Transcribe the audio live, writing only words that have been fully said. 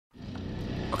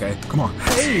Okay, come on.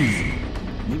 Hey!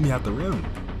 Meet me at the rim.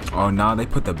 Oh, nah, they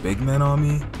put the big man on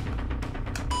me?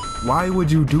 Why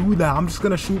would you do that? I'm just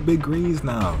gonna shoot big greens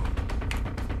now.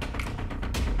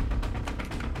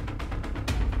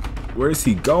 Where is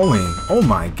he going? Oh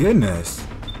my goodness.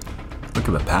 Look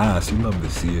at the pass. You love to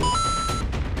see it.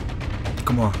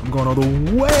 Come on, I'm going all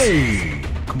the way.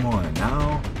 Come on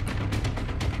now.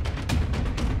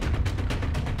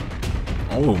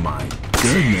 Oh my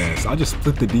goodness. I just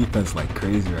split the defense like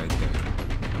crazy right there.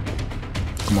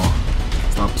 Come on.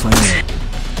 Stop playing.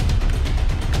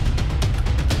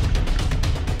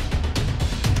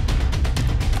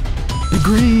 The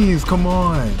greens, come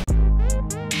on.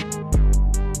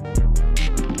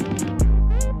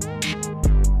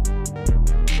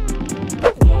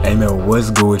 Hey man,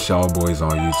 what's good with y'all boys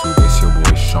on YouTube? It's your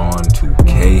boy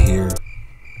Sean2K here.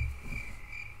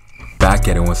 Back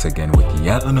at it once again with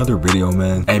yet another video,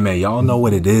 man. Hey man, y'all know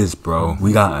what it is, bro.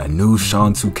 We got a new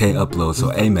Sean2K upload.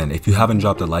 So hey man, if you haven't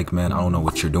dropped a like, man, I don't know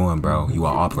what you're doing, bro. You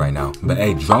are off right now. But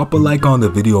hey, drop a like on the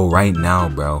video right now,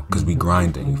 bro, because we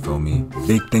grinding, you feel me?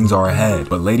 Big things are ahead.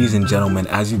 But ladies and gentlemen,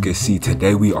 as you can see,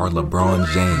 today we are LeBron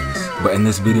James. But in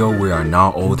this video, we are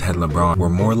not old head LeBron. We're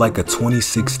more like a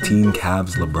 2016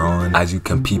 Cavs LeBron. As you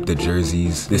can peep the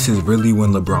jerseys, this is really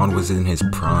when LeBron was in his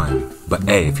prime. But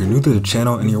hey, if you're new to the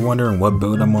channel and you're wondering what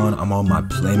build I'm on my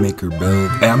Playmaker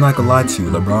build. Hey, I'm not gonna lie to you,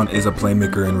 LeBron is a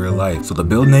playmaker in real life, so the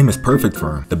build name is perfect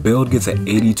for him. The build gets an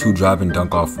 82 drive and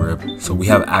dunk off rip, so we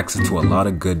have access to a lot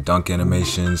of good dunk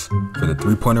animations. For the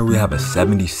three-pointer, we have a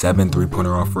 77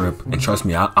 three-pointer off rip, and trust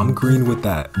me, I'm green with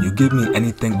that. You give me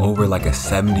anything over like a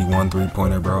 71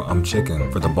 three-pointer, bro, I'm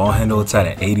chicken. For the ball handle, it's at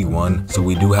an 81, so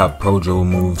we do have pro dribble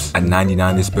moves. At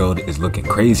 99, this build is looking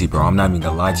crazy, bro. I'm not even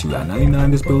gonna lie to you. At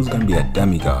 99, this build is gonna be a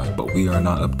demigod, but we are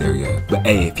not up there yet. But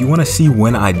hey, if you want to see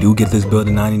when I do get this build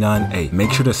in 99, hey,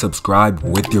 make sure to subscribe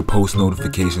with your post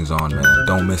notifications on, man.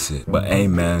 Don't miss it. But hey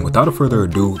man, without further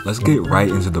ado, let's get right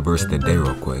into the verse of the day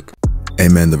real quick. Hey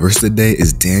man, the verse of the day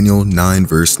is Daniel 9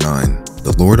 verse 9.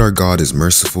 The Lord our God is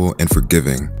merciful and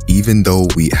forgiving, even though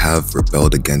we have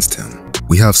rebelled against him.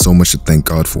 We have so much to thank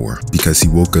God for because he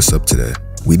woke us up today.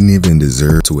 We didn't even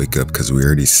deserve to wake up because we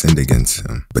already sinned against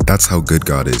him. But that's how good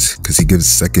God is, because he gives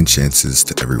second chances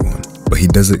to everyone. But he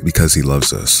does it because he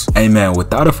loves us. Hey man,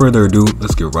 without further ado,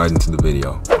 let's get right into the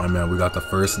video. Alright man, we got the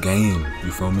first game,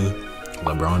 you feel me?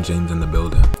 LeBron James in the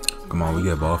building. Come on, we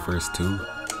get ball first too.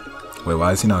 Wait,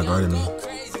 why is he not guarding me?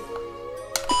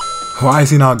 Why is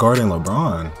he not guarding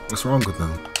LeBron? What's wrong with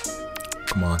him?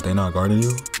 Come on, they not guarding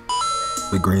you?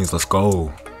 Big greens, let's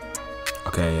go.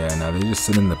 Okay, yeah, now they just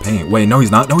sit in the paint. Wait, no, he's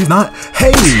not. No, he's not.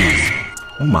 Hey!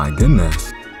 Oh my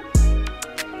goodness.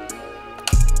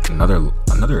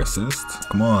 Another assist.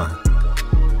 Come on.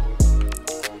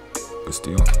 Good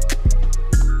steal.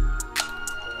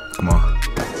 Come on.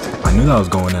 I knew that was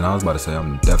going in. I was about to say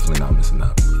I'm definitely not missing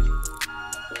that.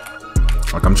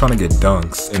 Like I'm trying to get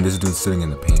dunks, and this dude's sitting in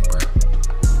the paint, bro.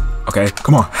 Okay,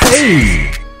 come on.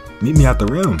 Hey! Meet me at the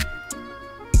rim.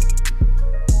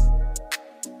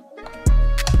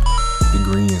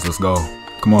 Greens, let's go.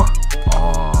 Come on.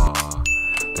 Aw,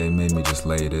 they made me just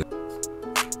lay it.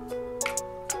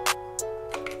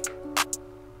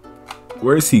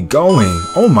 Where is he going?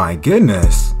 Oh my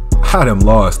goodness. I had him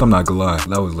lost, I'm not gonna lie.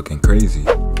 That was looking crazy.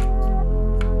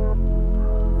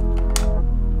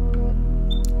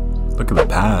 Look at the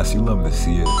pass, you love to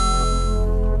see it.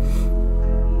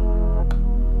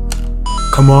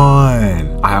 Come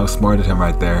on. I outsmarted him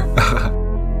right there.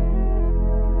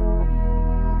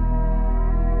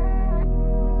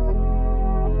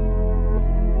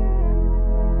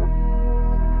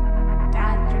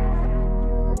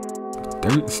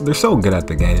 They're so good at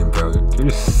the game, bro. They're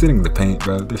just sitting in the paint,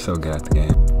 bro. They're so good at the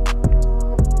game.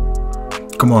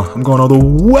 Come on, I'm going all the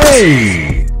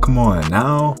way. Come on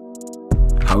now.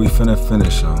 How we finna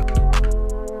finish them?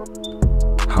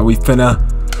 How we finna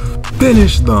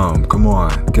finish them? Come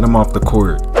on, get them off the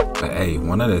court. But hey,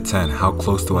 1 out of 10, how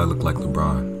close do I look like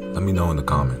LeBron? Let me know in the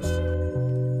comments.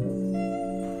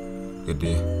 Good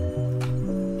D.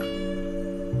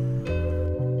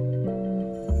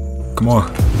 Come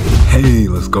on. Hey,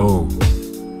 let's go.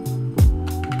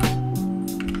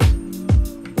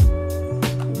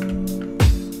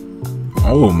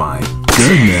 Oh my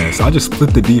goodness. I just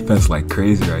split the defense like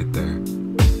crazy right there.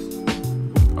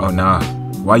 Oh nah.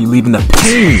 Why are you leaving the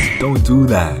paint? Don't do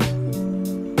that.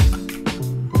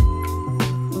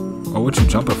 Oh, what you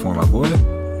jumping for, my boy?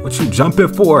 What you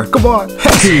jumping for? Come on.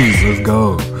 Hey, let's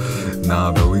go.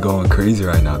 Nah, bro, we going crazy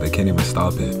right now. They can't even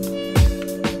stop it.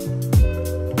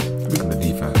 Look at the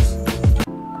defense.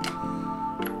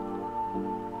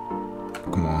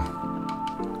 Come on.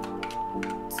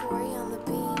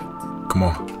 Come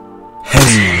on.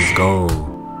 Hey, let's go.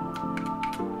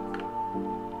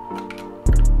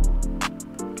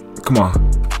 Come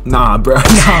on. Nah, bro.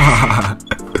 Nah.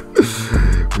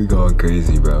 We going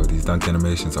crazy, bro. These dunk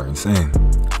animations are insane.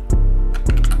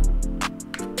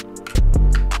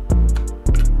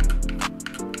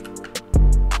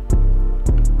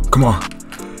 Come on.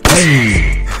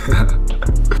 Hey.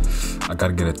 I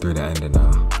gotta get it through to end it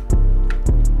now.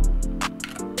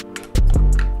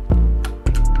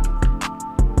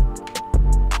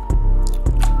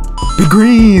 The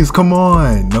greens, come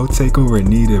on. No takeover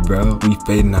needed, bro. We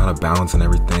fading out of bounds and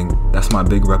everything. That's my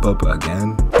big rep up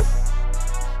again.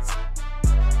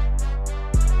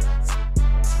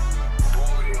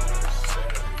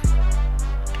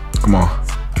 Come on.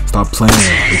 Stop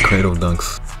playing with cradle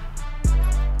dunks.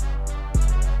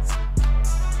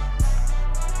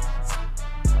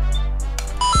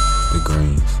 The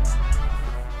greens.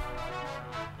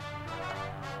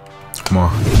 Come on.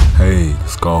 Hey,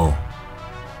 let's go.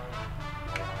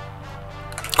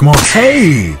 Come on.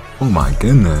 Hey! Oh my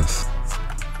goodness.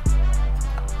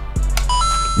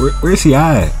 Where is he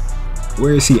at?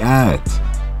 Where is he at?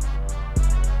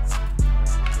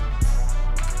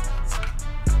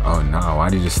 Oh no, why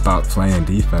did you just stop playing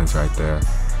defense right there?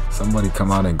 Somebody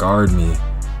come out and guard me.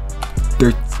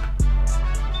 They're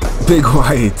big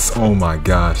whites. Oh my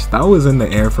gosh. That was in the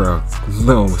air for a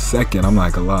little second, I'm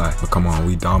not gonna lie. But come on,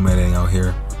 we dominating out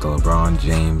here with the LeBron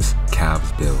James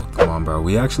Cavs build. Come on, bro.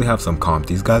 We actually have some comp.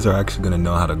 These guys are actually gonna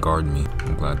know how to guard me.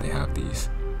 I'm glad they have these.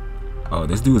 Oh,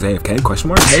 this dude's AFK? Question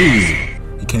mark? Hey!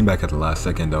 He came back at the last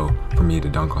second though for me to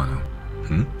dunk on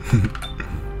him.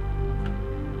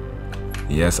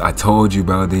 Yes, I told you,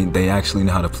 bro. They actually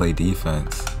know how to play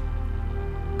defense.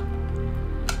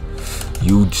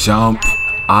 You jump,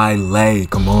 I lay.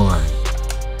 Come on.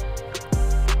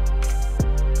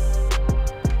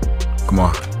 Come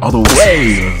on. All the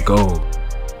way. Let's go.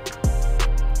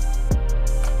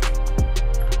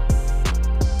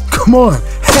 Come on.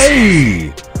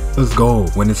 Hey. Let's go.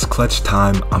 When it's clutch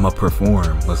time, I'ma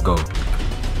perform. Let's go.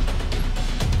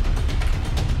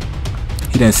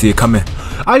 He didn't see it coming.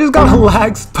 I just got a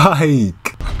lag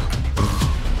spike.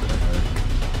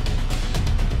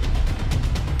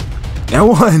 And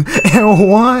one.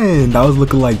 That was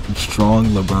looking like strong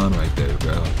LeBron right there,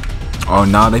 bro. Oh,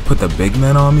 now they put the big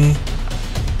man on me?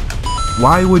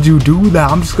 Why would you do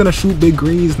that? I'm just gonna shoot big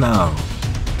greens now.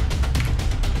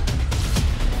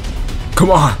 Come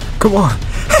on. Come on.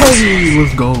 Hey,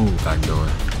 let's go. Back door.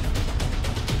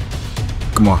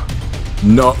 Come on.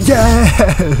 No.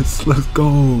 Yes. Let's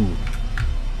go.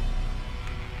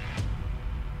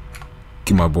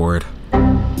 Get my board.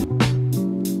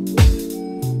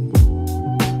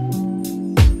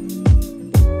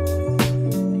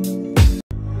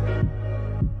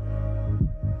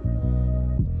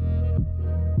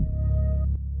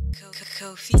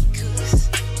 Kofi Cooks.